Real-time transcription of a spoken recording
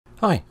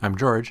Hi, I'm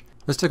George.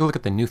 Let's take a look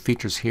at the new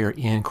features here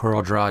in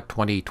CorelDRAW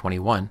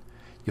 2021.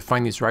 You'll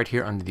find these right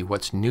here under the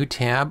What's New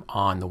tab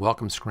on the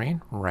welcome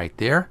screen, right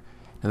there.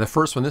 And the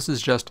first one, this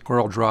is just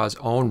CorelDRAW's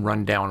own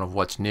rundown of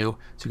what's new,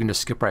 so you can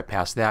just skip right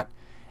past that.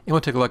 And we'll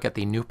take a look at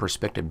the new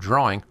perspective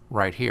drawing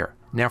right here.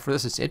 Now for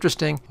this, it's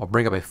interesting. I'll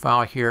bring up a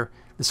file here.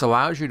 This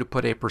allows you to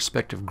put a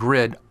perspective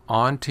grid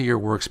onto your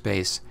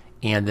workspace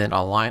and then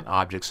align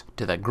objects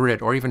to that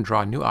grid, or even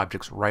draw new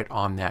objects right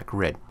on that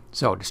grid.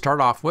 So to start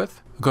off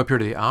with, we'll go up here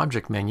to the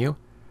Object menu,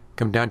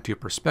 come down to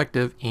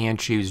Perspective, and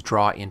choose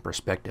Draw in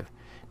Perspective.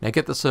 Now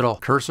get this little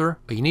cursor.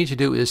 What you need to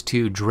do is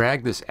to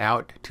drag this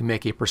out to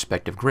make a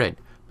perspective grid.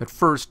 But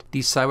first,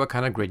 decide what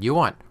kind of grid you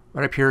want.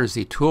 Right up here is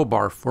the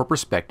toolbar for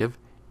perspective,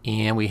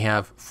 and we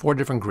have 4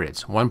 different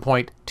grids. 1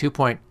 point, 2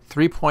 point,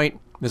 3 point.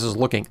 This is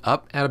looking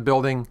up at a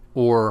building,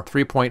 or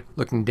 3 point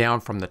looking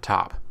down from the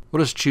top.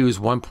 We'll just choose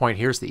 1 point.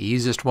 Here's the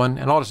easiest one,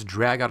 and I'll just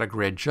drag out a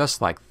grid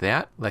just like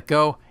that. Let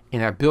go.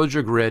 And I build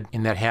your grid,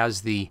 and that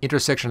has the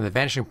intersection of the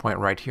vanishing point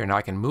right here. Now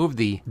I can move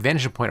the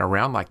vanishing point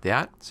around like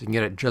that, so you can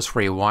get it just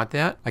where you want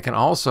that. I can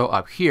also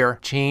up here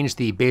change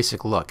the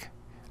basic look.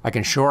 I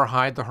can show or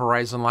hide the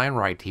horizon line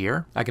right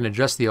here. I can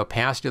adjust the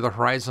opacity of the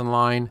horizon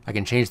line. I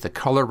can change the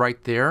color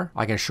right there.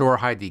 I can show or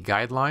hide the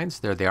guidelines.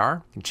 There they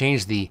are. I can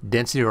change the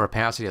density or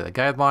opacity of the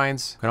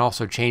guidelines. I can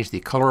also change the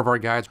color of our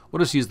guides.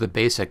 We'll just use the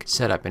basic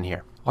setup in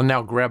here. I'll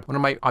now grab one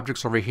of my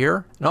objects over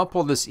here, and I'll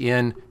pull this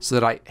in so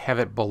that I have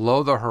it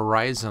below the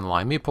horizon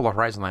line. Let me pull the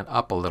horizon line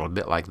up a little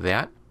bit like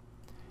that.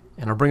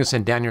 And I'll bring this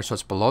in down here so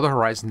it's below the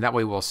horizon. That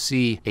way we'll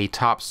see a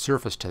top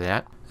surface to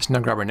that. Let's now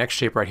grab our next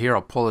shape right here.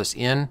 I'll pull this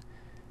in. And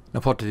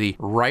I'll pull it to the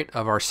right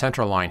of our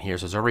center line here.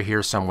 So it's over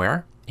here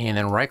somewhere. And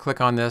then right click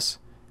on this,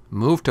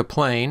 move to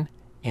plane,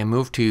 and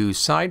move to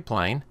side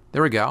plane.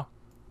 There we go.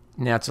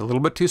 Now it's a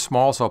little bit too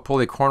small, so I'll pull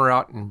the corner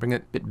out and bring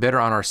it a bit better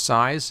on our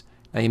size.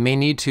 Now you may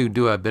need to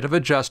do a bit of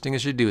adjusting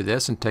as you do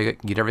this and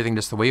get everything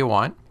just the way you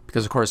want,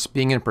 because of course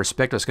being in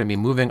perspective is going to be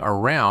moving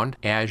around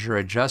as you're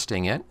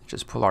adjusting it.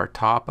 Just pull our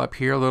top up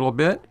here a little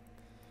bit.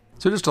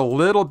 So just a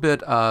little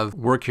bit of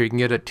work here, you can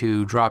get it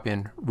to drop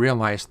in real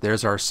nice.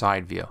 There's our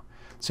side view.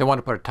 So I want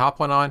to put a top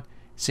one on.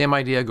 Same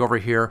idea, go over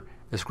here.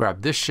 Let's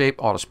grab this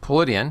shape. I'll just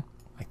pull it in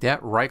like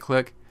that. Right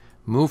click,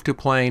 move to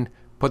plane,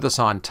 put this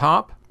on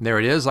top. There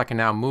it is. I can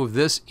now move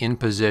this in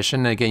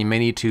position. And again, you may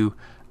need to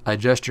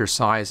adjust your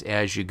size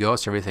as you go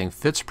so everything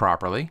fits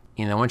properly.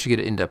 And then once you get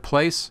it into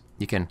place,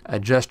 you can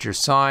adjust your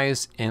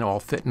size and it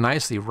will fit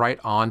nicely right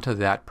onto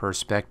that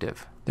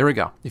perspective. There we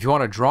go. If you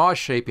want to draw a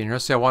shape in here,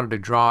 say I wanted to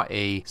draw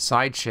a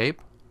side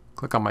shape,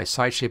 click on my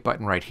side shape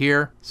button right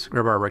here,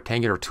 grab our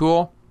rectangular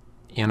tool,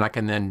 and I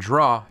can then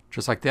draw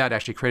just like that,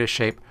 actually create a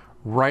shape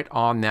right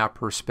on that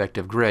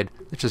perspective grid.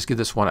 Let's just give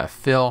this one a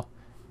fill.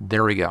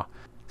 There we go.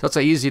 So that's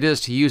how easy it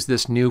is to use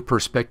this new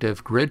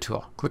perspective grid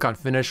tool. Click on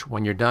finish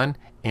when you're done,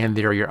 and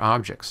there are your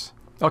objects.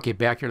 Okay,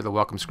 back here to the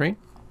welcome screen.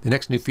 The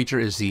next new feature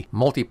is the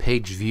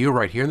multi-page view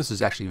right here. And this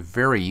is actually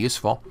very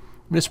useful.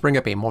 I'm just bring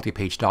up a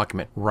multi-page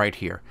document right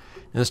here.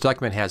 And this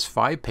document has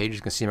 5 pages.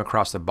 You can see them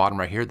across the bottom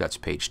right here. That's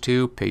page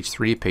 2, page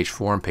 3, page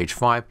 4, and page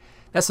 5.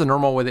 That's the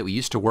normal way that we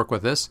used to work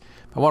with this.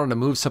 If I wanted to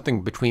move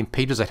something between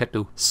pages, I'd have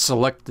to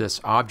select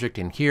this object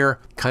in here,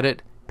 cut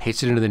it,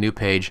 paste it into the new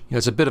page.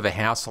 It's a bit of a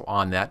hassle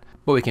on that,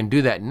 but we can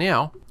do that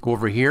now. Go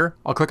over here.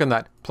 I'll click on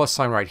that plus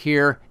sign right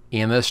here,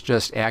 and let's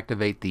just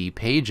activate the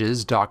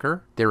Pages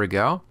Docker. There we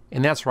go.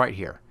 And that's right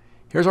here.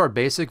 Here's our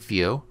basic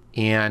view.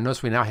 And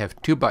notice we now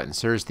have 2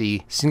 buttons. There's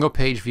the single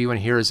page view, and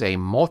here is a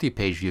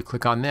multi-page view.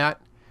 Click on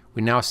that.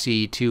 We now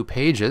see 2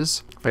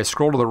 pages. If I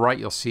scroll to the right,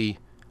 you'll see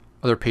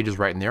other pages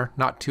right in there.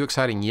 Not too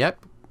exciting yet.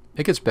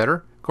 It gets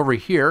better. Go over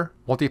here,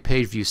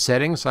 multi-page view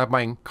settings. I have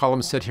my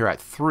columns set here at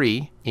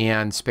 3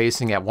 and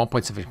spacing at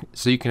 1.7.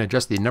 So you can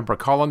adjust the number of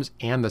columns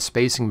and the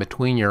spacing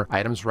between your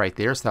items right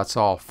there. So that's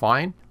all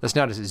fine. Let's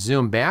now just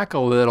zoom back a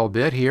little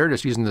bit here,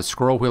 just using the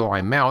scroll wheel of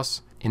my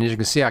mouse. And as you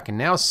can see, I can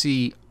now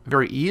see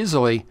very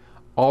easily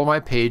all my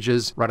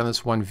pages right on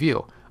this one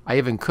view. I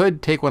even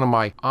could take one of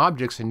my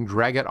objects and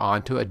drag it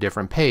onto a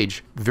different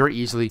page very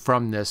easily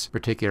from this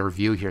particular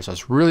view here. So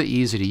it's really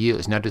easy to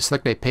use. Now to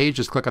select a page,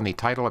 just click on the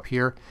title up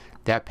here.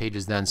 That page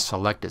is then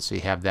selected, so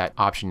you have that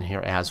option here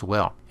as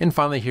well. And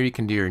finally here you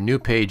can do your new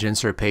page,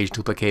 insert page,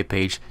 duplicate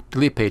page,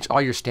 delete page,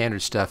 all your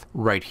standard stuff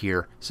right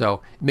here.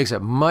 So it makes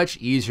it much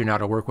easier now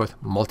to work with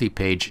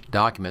multi-page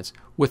documents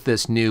with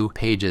this new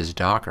Pages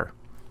Docker.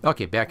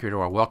 Okay, back here to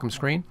our welcome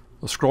screen.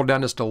 We'll scroll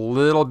down just a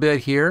little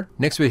bit here.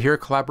 Next bit here,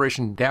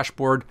 collaboration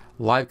dashboard,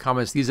 live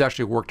comments. These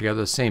actually work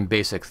together, the same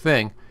basic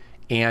thing.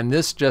 And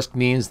this just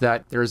means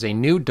that there's a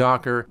new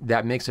Docker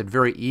that makes it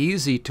very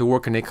easy to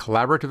work in a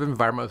collaborative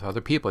environment with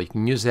other people. You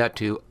can use that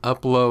to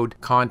upload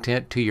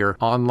content to your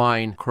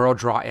online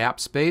CorelDRAW app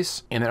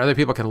space, and then other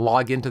people can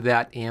log into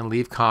that and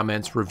leave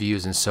comments,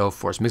 reviews, and so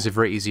forth. So it makes it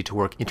very easy to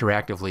work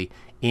interactively,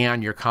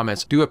 and your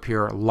comments do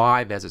appear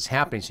live as it's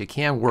happening, so you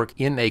can work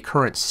in a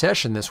current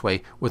session this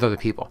way with other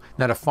people.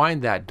 Now to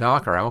find that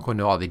Docker, I won't go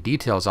into all the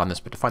details on this,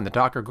 but to find the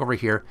Docker, go over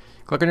here,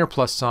 click on your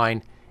plus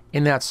sign,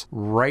 and that's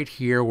right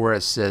here where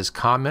it says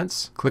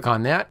comments. Click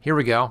on that. Here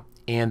we go.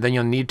 and then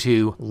you'll need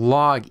to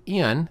log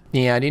in.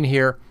 And in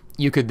here,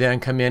 you could then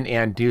come in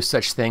and do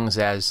such things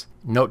as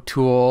note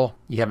tool,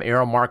 you have an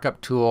arrow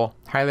markup tool,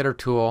 highlighter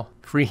tool,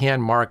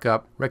 freehand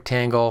markup,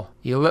 rectangle,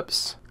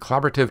 ellipse,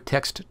 collaborative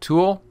text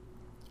tool,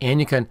 and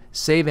you can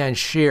save and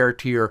share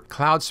to your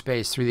cloud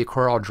space through the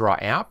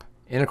CorelDRAW app.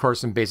 And of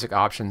course some basic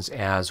options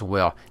as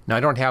well. Now I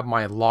don't have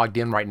mine logged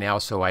in right now,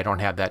 so I don't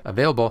have that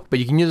available, but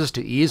you can use this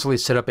to easily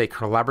set up a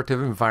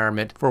collaborative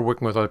environment for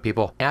working with other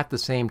people at the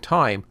same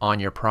time on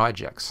your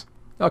projects.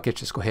 Okay,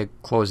 just go ahead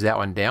and close that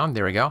one down.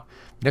 There we go.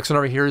 Next one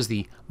over here is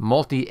the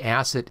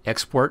multi-asset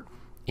export,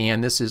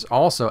 and this is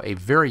also a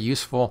very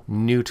useful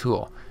new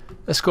tool.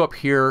 Let's go up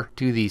here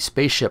to the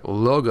spaceship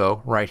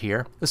logo right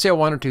here. Let's say I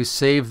wanted to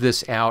save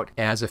this out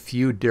as a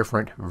few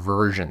different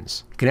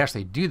versions. You can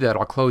actually do that.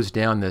 I'll close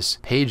down this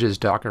Pages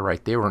Docker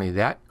right there. We don't need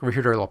that. Over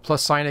here to our little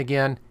plus sign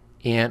again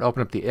and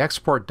open up the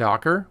Export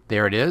Docker.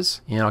 There it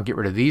is. And I'll get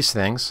rid of these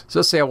things. So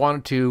let's say I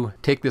wanted to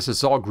take this,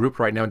 it's all grouped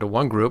right now into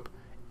one group,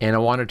 and I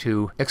wanted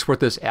to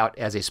export this out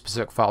as a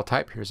specific file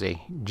type. Here's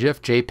a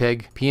GIF,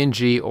 JPEG,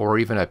 PNG, or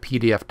even a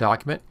PDF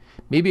document.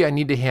 Maybe I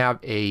need to have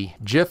a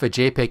GIF, a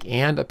JPEG,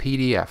 and a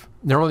PDF.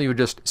 Normally you would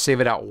just save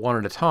it out one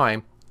at a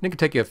time. And it can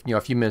take you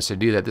a few minutes to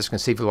do that. This can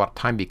save you a lot of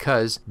time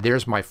because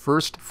there's my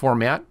first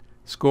format.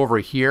 Let's go over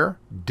here,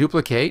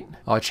 duplicate.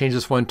 I'll change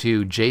this one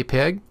to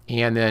JPEG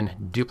and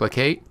then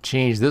duplicate.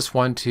 Change this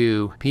one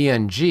to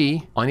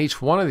PNG. On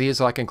each one of these,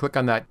 I can click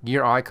on that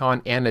gear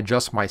icon and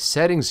adjust my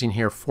settings in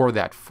here for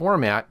that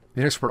format.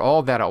 Then export all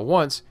of that at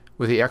once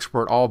with the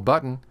Export All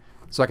button.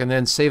 So I can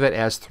then save it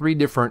as 3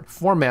 different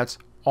formats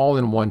all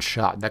in one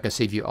shot. That can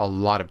save you a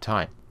lot of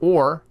time.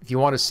 Or if you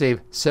want to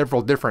save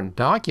several different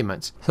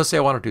documents, so let's say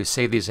I wanted to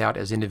save these out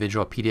as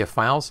individual PDF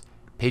files.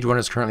 Page 1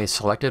 is currently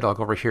selected. I'll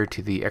go over here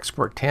to the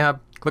Export tab,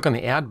 click on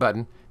the Add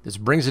button. This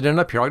brings it in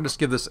up here. I'll just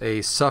give this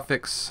a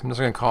suffix. I'm just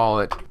going to call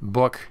it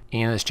book,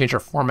 and let's change our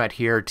format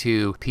here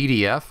to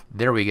PDF.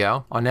 There we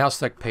go. I'll now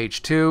select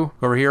page 2,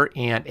 go over here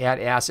and add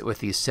asset with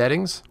these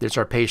settings. There's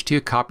our page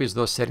 2, copies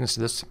those settings to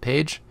this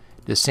page.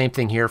 The same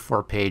thing here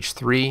for page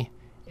 3.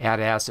 Add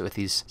asset with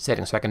these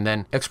settings. So I can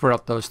then export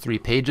out those 3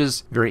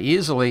 pages very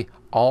easily,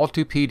 all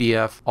to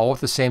PDF, all with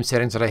the same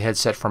settings that I had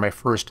set for my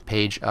first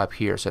page up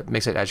here. So it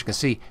makes it, as you can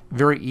see,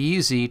 very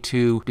easy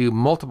to do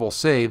multiple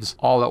saves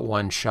all at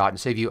one shot and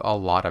save you a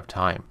lot of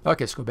time.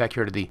 Okay, let's go back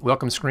here to the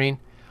welcome screen.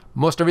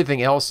 Most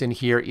everything else in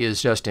here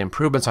is just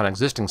improvements on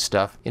existing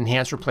stuff.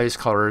 Enhance replace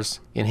colors,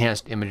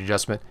 enhanced image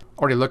adjustment.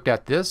 Already looked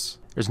at this.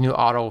 There's a new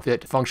auto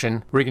fit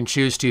function where you can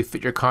choose to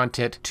fit your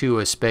content to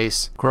a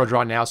space.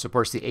 CorelDRAW now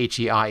supports the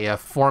HEIF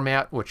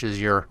format, which is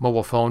your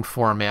mobile phone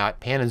format.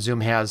 Pan and zoom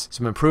has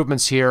some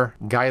improvements here.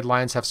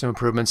 Guidelines have some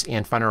improvements,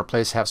 and find and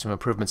replace have some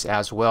improvements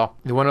as well.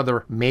 The one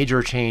other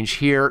major change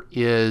here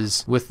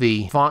is with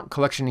the font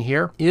collection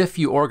here. If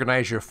you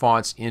organize your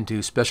fonts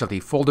into specialty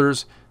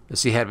folders,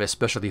 let's say you have a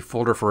specialty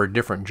folder for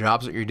different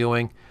jobs that you're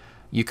doing,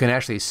 you can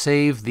actually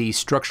save the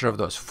structure of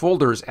those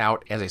folders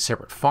out as a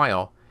separate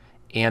file,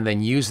 and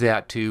then use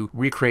that to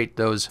recreate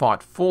those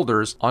font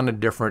folders on a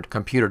different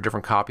computer,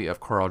 different copy of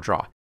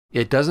CorelDRAW.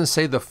 It doesn't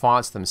say the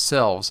fonts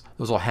themselves.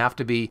 Those will have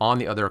to be on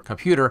the other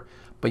computer,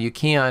 but you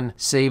can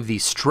save the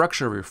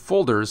structure of your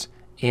folders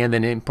and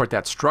then import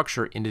that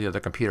structure into the other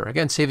computer.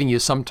 Again, saving you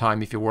some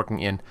time if you're working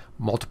in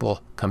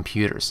multiple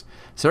computers.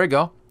 So there you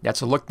go.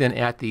 That's a look then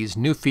at these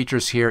new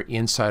features here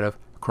inside of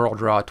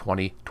CorelDRAW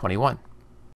 2021.